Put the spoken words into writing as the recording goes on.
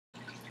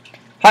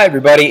Hi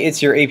everybody,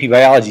 it's your AP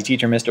Biology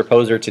teacher, Mr.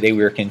 Poser. Today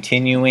we are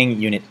continuing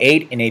Unit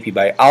 8 in AP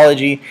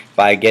Biology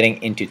by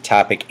getting into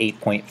topic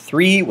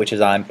 8.3, which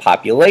is on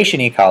population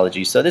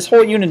ecology. So this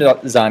whole unit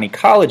is on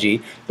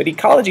ecology, but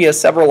ecology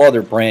has several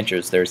other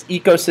branches. There's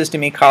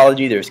ecosystem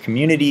ecology, there's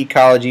community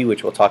ecology,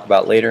 which we'll talk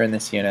about later in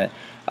this unit.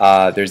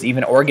 There's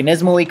even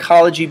organismal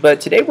ecology,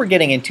 but today we're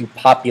getting into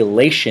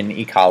population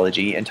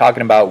ecology and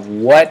talking about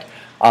what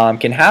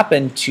can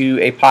happen to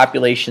a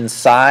population's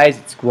size,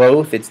 its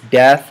growth, its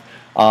death,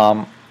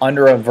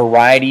 under a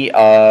variety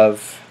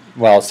of,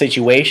 well,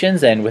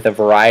 situations and with a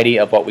variety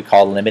of what we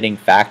call limiting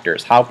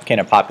factors. How can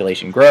a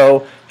population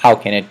grow? How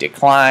can it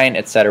decline?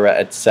 Etc.,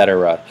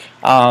 etc.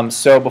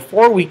 So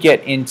before we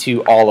get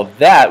into all of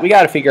that, we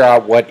got to figure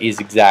out what is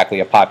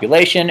exactly a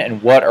population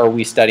and what are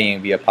we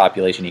studying via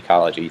population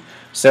ecology.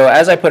 So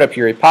as I put up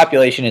here, a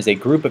population is a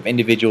group of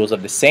individuals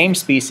of the same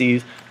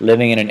species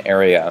living in an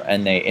area,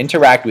 and they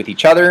interact with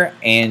each other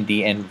and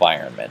the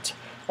environment.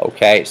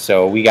 Okay,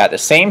 so we got the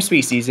same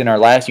species. In our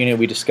last unit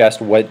we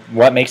discussed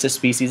what makes a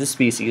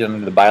species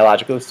under the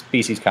biological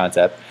species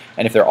concept.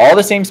 And if they're all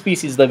the same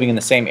species living in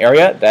the same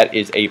area, that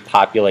is a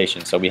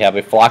population. So we have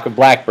a flock of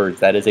blackbirds,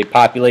 that is a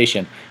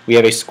population. We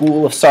have a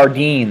school of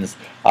sardines,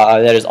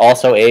 that is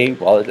also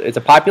it's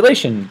a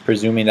population,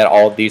 presuming that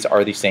all of these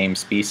are the same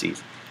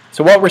species.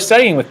 So what we're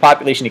studying with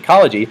population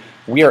ecology,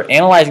 we are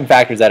analyzing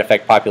factors that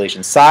affect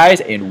population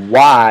size and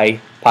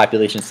why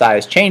population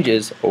size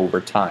changes over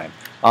time.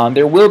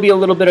 There will be a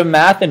little bit of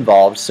math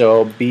involved,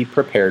 so be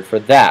prepared for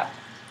that.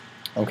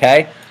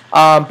 Okay?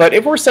 But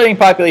if we're studying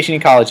population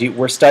ecology,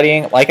 we're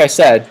studying, like I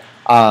said,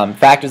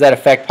 factors that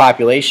affect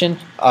population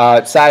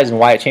size and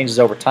why it changes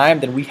over time,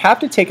 then we have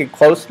to take a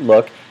close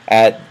look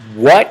at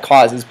what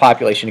causes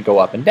population to go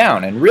up and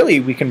down. And really,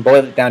 we can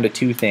boil it down to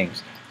two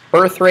things: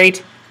 birth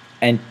rate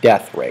and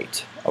death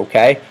rate.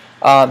 Okay?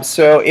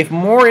 So if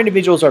more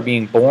individuals are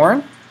being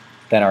born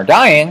than are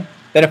dying,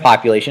 then a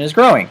population is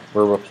growing.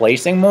 We're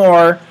replacing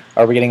more.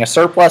 Are we getting a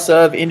surplus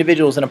of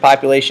individuals in a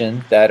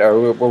population that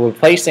we're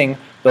replacing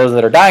those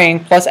that are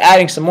dying plus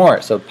adding some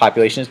more, so the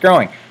population is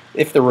growing.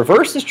 If the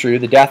reverse is true,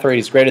 the death rate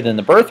is greater than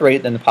the birth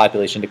rate, then the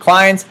population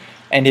declines.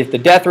 And if the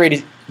death rate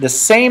is the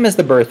same as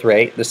the birth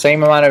rate, the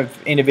same amount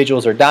of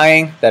individuals are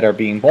dying that are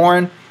being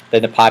born,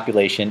 then the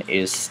population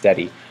is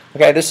steady.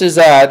 Okay, this is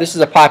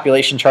a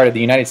population chart of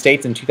the United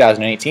States in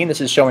 2018.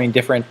 This is showing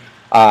different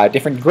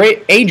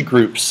great age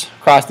groups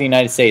across the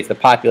United States, the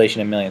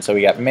population in millions. So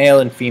we got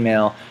male and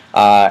female.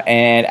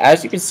 And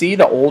as you can see,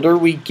 the older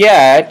we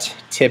get,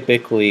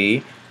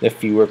 typically the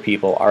fewer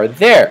people are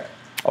there.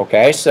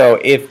 Okay, so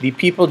if the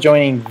people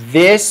joining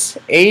this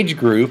age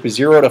group,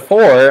 0 to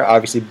 4,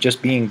 obviously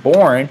just being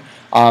born,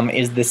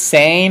 is the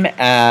same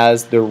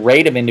as the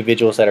rate of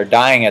individuals that are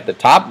dying at the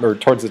top or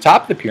towards the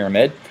top of the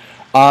pyramid,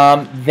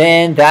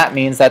 then that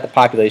means that the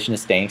population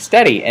is staying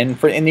steady.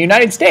 And in the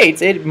United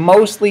States, it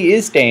mostly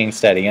is staying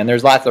steady, and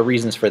there's lots of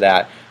reasons for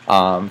that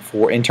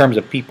in terms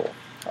of people.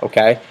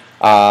 Okay.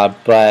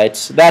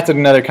 But that's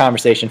another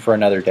conversation for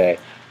another day.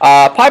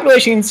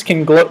 Populations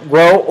can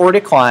grow or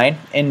decline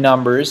in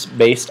numbers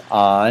based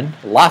on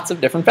lots of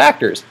different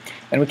factors.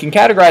 And we can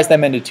categorize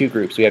them into two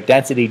groups. We have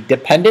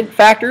density-dependent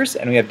factors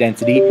and we have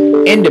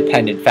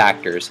density-independent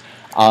factors.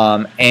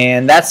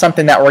 And that's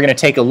something that we're going to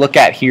take a look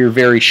at here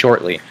very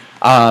shortly.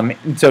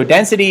 So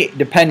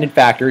density-dependent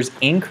factors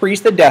increase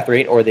the death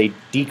rate or they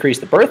decrease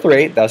the birth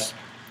rate, thus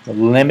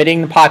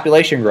limiting the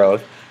population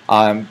growth.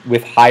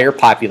 With higher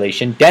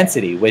population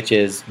density, which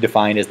is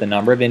defined as the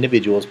number of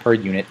individuals per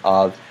unit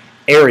of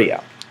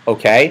area.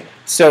 Okay,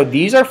 so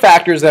these are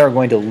factors that are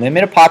going to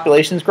limit a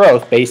population's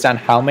growth based on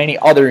how many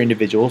other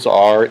individuals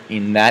are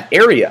in that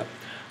area.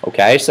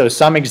 Okay, so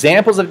some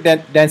examples of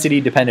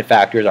density-dependent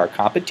factors are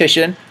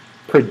competition,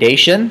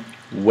 predation,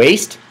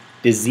 waste,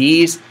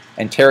 disease,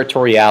 and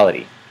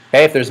territoriality.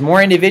 Okay, if there's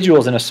more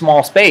individuals in a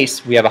small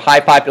space, we have a high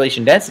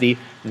population density,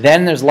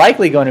 then there's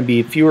likely going to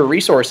be fewer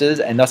resources,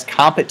 and thus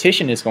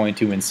competition is going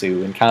to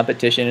ensue. And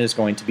competition is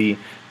going to be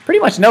pretty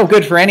much no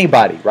good for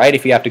anybody, right,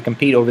 if you have to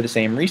compete over the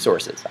same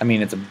resources. I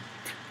mean, it's a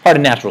part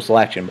of natural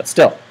selection, but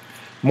still.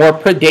 More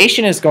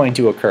predation is going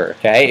to occur,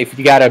 okay? If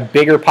you got a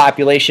bigger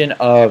population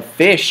of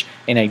fish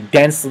in a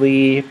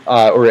densely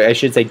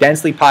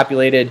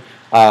populated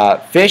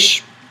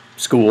fish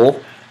school,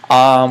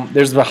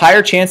 there's a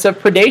higher chance of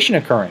predation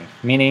occurring,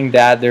 meaning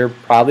that they're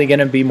probably going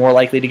to be more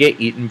likely to get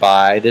eaten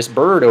by this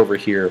bird over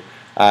here.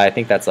 I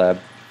think that's a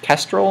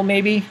kestrel,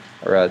 maybe?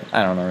 Or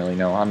I don't really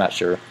know. I'm not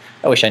sure.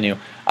 I wish I knew.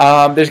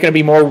 There's going to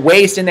be more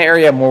waste in the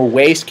area. More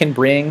waste can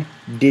bring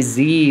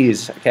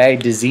disease. Okay,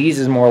 disease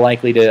is more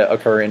likely to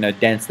occur in a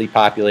densely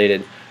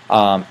populated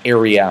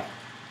area.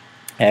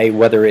 Okay,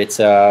 whether it's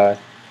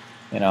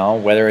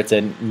whether it's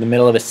in the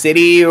middle of a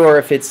city or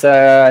if it's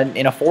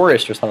in a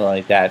forest or something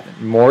like that.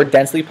 More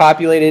densely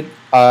populated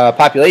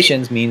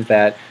populations means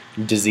that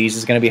disease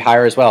is going to be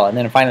higher as well. And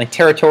then finally,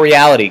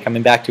 territoriality,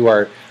 coming back to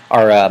our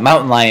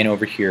mountain lion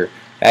over here.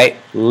 Okay?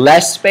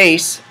 Less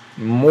space,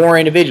 more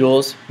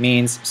individuals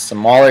means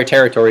smaller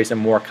territories and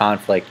more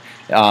conflict.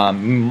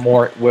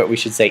 More, what we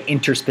should say,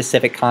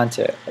 interspecific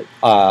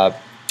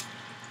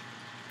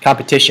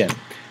competition,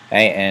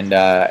 okay,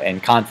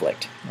 and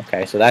conflict.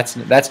 Okay, so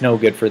that's no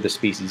good for the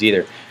species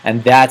either,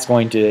 and that's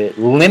going to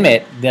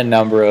limit the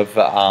number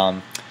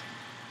of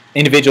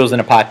individuals in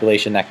a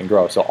population that can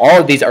grow. So all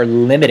of these are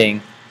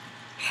limiting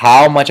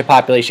how much a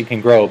population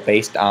can grow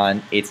based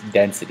on its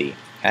density.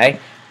 Okay,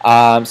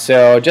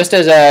 so just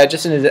as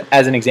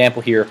an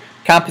example here,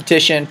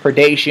 competition,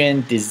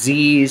 predation,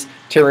 disease,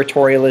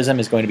 territorialism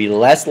is going to be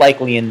less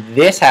likely in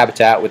this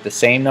habitat with the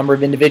same number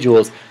of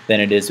individuals than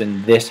it is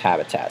in this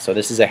habitat. So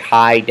this is a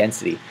high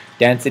density.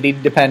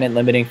 Density-dependent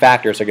limiting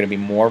factors are going to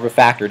be more of a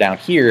factor down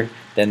here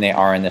than they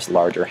are in this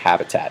larger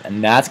habitat.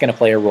 And that's going to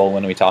play a role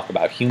when we talk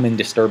about human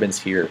disturbance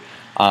here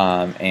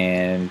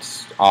and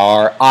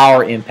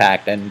our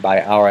impact, and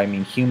by our I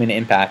mean human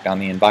impact on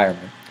the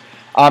environment.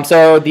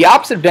 So the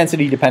opposite of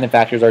density-dependent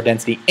factors are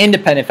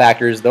density-independent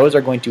factors. Those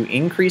are going to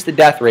increase the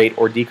death rate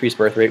or decrease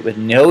birth rate with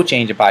no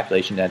change in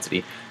population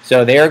density.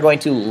 So they are going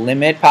to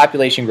limit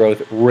population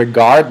growth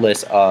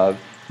regardless of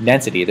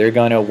density. They're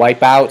going to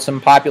wipe out some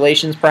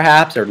populations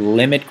perhaps, or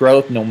limit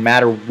growth no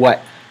matter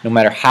what, no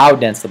matter how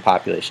dense the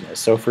population is.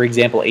 So for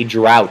example, a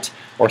drought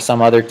or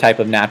some other type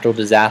of natural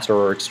disaster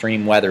or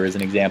extreme weather is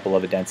an example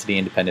of a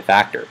density-independent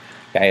factor.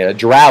 Okay, a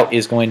drought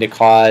is going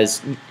to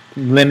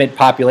limit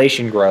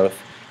population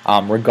growth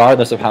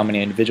regardless of how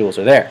many individuals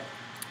are there.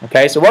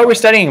 Okay, so what we're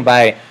studying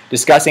by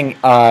discussing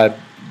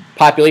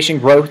population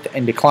growth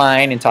and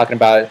decline and talking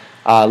about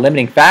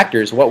limiting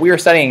factors, what we are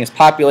studying is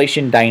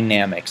population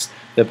dynamics,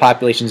 the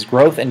population's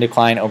growth and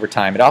decline over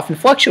time. It often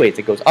fluctuates.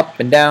 It goes up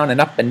and down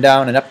and up and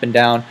down and up and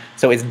down.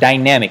 So it's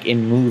dynamic. It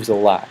moves a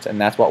lot. And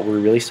that's what we're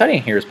really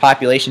studying here is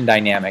population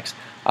dynamics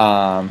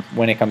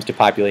when it comes to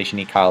population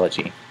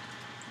ecology.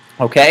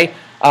 Okay,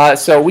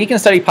 so we can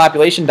study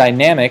population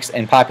dynamics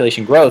and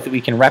population growth. We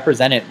can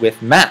represent it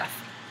with math.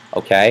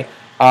 Okay,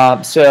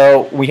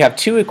 so we have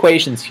two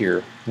equations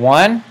here.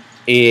 One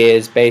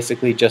is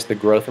basically just the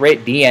growth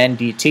rate, dn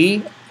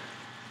dt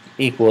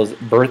equals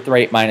birth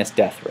rate minus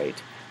death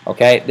rate.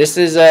 Okay, this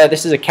is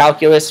a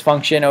calculus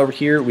function over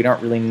here. We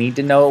don't really need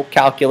to know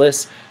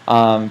calculus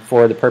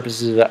for the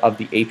purposes of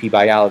the AP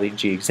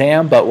Biology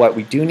exam, but what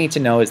we do need to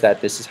know is that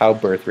this is how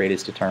birth rate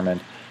is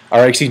determined,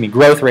 or excuse me,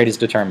 growth rate is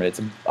determined.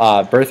 It's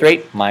birth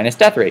rate minus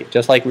death rate,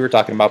 just like we were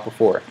talking about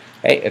before.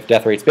 Okay, if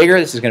death rate's bigger,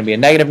 this is going to be a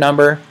negative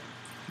number.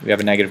 We have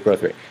a negative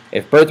growth rate.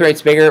 If birth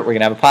rate's bigger, we're going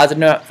to have a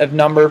positive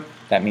number.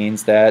 That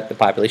means that the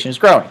population is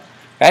growing.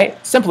 Okay,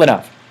 simple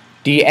enough.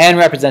 dn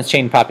represents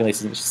change in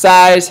population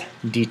size.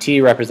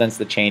 dt represents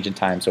the change in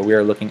time. So we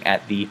are looking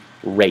at the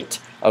rate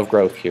of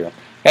growth here.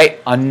 Okay,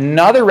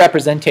 another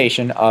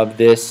representation of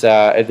this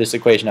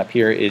equation up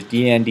here is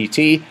dn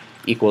dt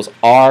equals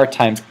r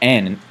times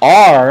n. And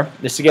r,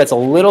 this gets a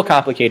little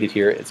complicated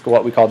here. It's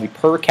what we call the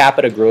per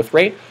capita growth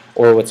rate,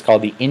 or what's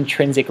called the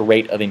intrinsic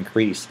rate of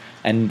increase.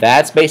 And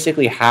that's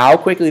basically how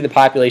quickly the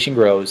population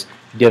grows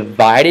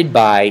divided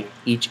by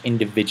each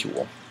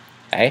individual.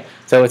 Okay,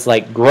 so it's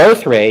like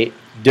growth rate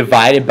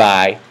divided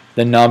by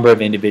the number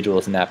of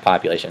individuals in that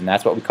population. And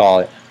that's what we call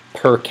it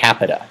per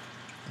capita.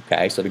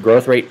 Okay, so the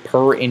growth rate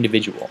per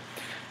individual.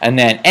 And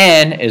then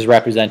n is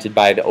represented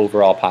by the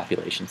overall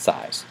population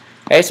size.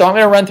 Okay, so I'm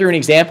going to run through an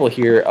example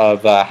here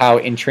of how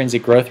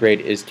intrinsic growth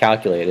rate is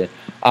calculated.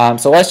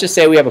 So let's just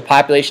say we have a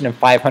population of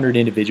 500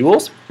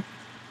 individuals.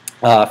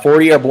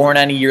 40 are born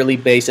on a yearly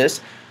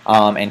basis,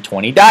 and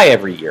 20 die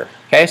every year.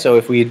 Okay, so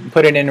if we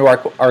put it into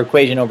our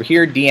equation over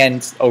here,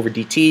 dn over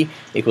dt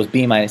equals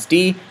b minus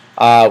d,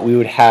 we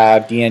would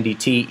have dn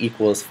dt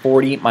equals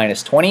 40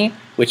 minus 20,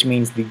 which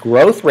means the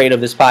growth rate of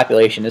this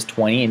population is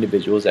 20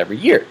 individuals every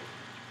year.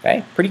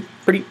 Okay,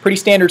 pretty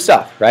standard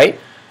stuff, right?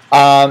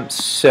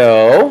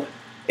 So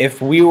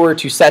if we were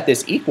to set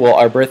this equal,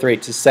 our birth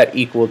rate to set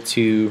equal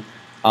to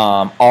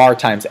r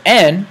times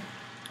n,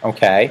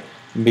 okay,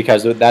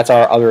 because that's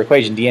our other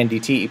equation, dn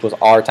dt equals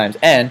r times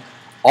n.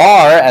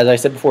 R, as I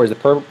said before, is the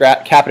per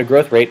capita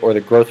growth rate, or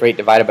the growth rate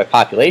divided by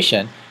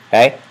population.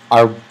 Okay,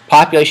 our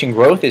population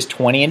growth is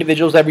 20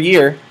 individuals every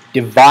year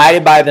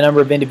divided by the number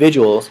of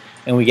individuals,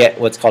 and we get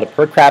what's called a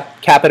per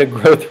capita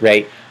growth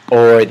rate,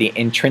 or the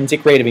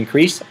intrinsic rate of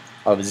increase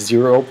of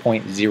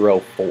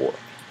 0.04.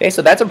 Okay,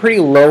 so that's a pretty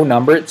low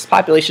number. This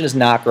population is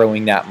not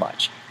growing that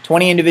much.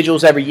 20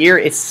 individuals every year,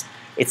 it's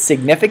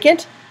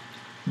significant,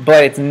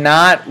 but it's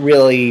not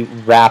really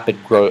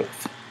rapid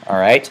growth. All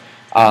right.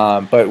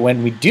 But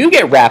when we do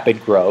get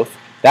rapid growth,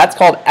 that's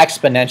called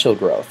exponential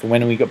growth.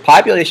 When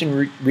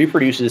population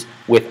reproduces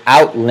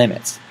without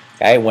limits.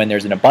 Okay? When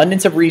there's an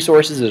abundance of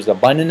resources, there's an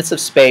abundance of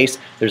space,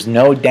 there's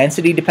no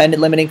density-dependent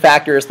limiting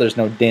factors, there's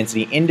no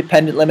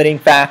density-independent limiting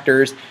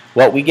factors,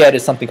 what we get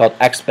is something called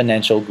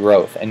exponential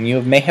growth. And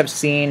you may have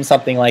seen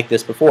something like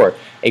this before.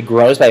 It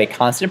grows by a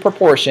constant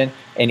proportion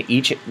in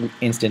each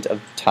instant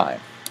of time.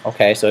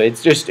 Okay, so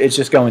it's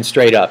just going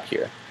straight up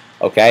here.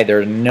 Okay, there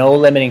are no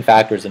limiting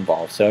factors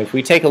involved. So if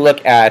we take a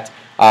look at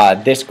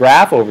this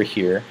graph over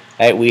here,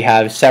 right, we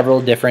have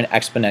several different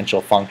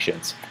exponential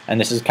functions. And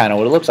this is kind of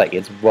what it looks like.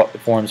 It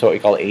forms what we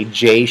call a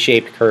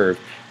J-shaped curve,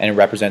 and it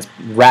represents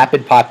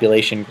rapid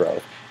population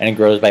growth. and it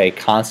grows by a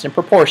constant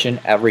proportion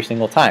every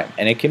single time.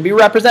 And it can be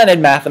represented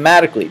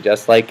mathematically,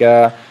 just like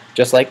the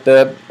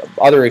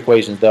other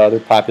equations, the other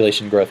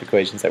population growth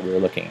equations that we were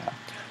looking at.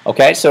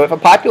 Okay, so if a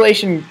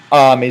population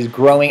is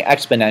growing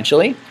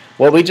exponentially,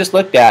 what we just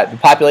looked at, the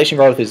population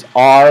growth is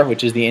R,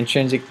 which is the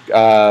intrinsic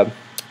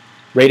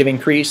rate of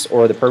increase,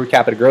 or the per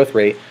capita growth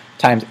rate,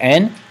 times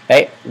N.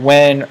 Okay?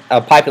 When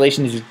a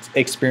population is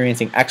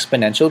experiencing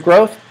exponential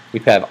growth, we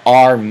have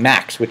R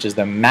max, which is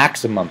the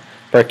maximum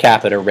per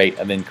capita rate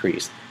of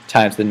increase,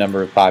 times the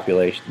number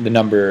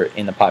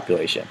in the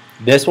population.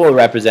 This will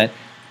represent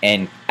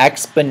an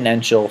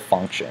exponential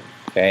function,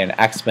 okay, an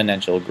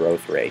exponential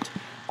growth rate.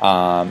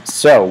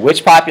 So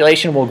which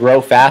population will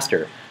grow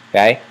faster?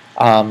 Okay,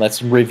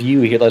 let's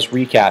review here. Let's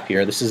recap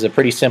here. This is a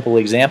pretty simple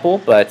example,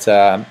 but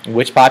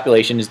which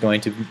population is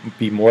going to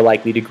be more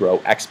likely to grow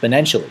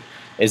exponentially?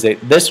 Is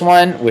it this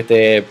one with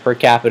a per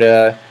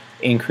capita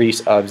increase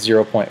of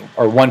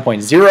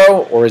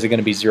 1.0, or is it going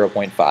to be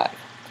 0.5?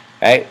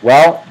 Okay,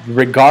 well,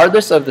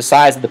 regardless of the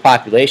size of the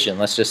population,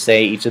 let's just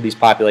say each of these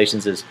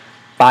populations is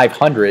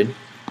 500.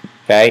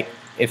 Okay,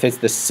 if it's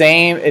the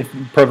same,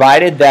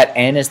 provided that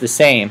n is the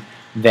same,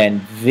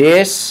 then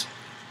this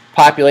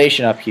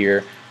population up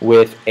here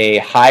with a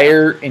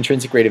higher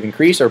intrinsic rate of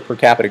increase or per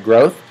capita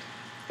growth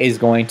is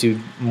going to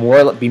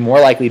be more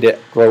likely to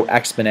grow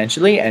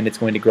exponentially, and it's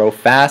going to grow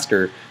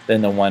faster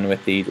than the one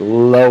with the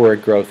lower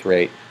growth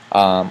rate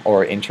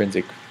or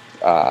intrinsic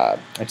rate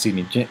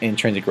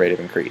of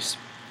increase.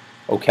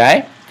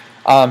 Okay,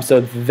 so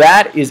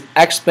that is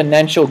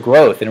exponential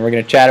growth, and we're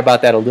going to chat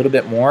about that a little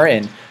bit more.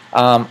 And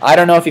I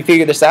don't know if you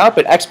figured this out,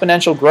 but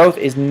exponential growth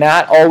is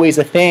not always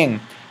a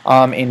thing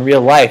in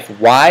real life.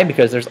 Why?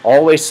 Because there's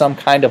always some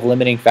kind of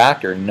limiting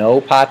factor.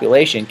 No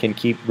population can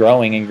keep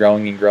growing and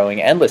growing and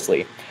growing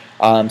endlessly.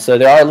 So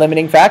there are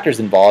limiting factors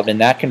involved,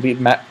 and that can be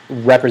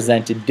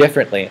represented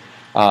differently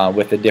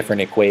with a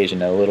different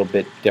equation, a little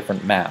bit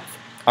different math.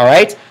 All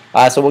right,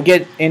 so we'll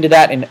get into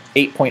that in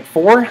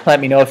 8.4. Let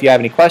me know if you have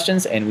any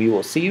questions, and we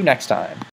will see you next time.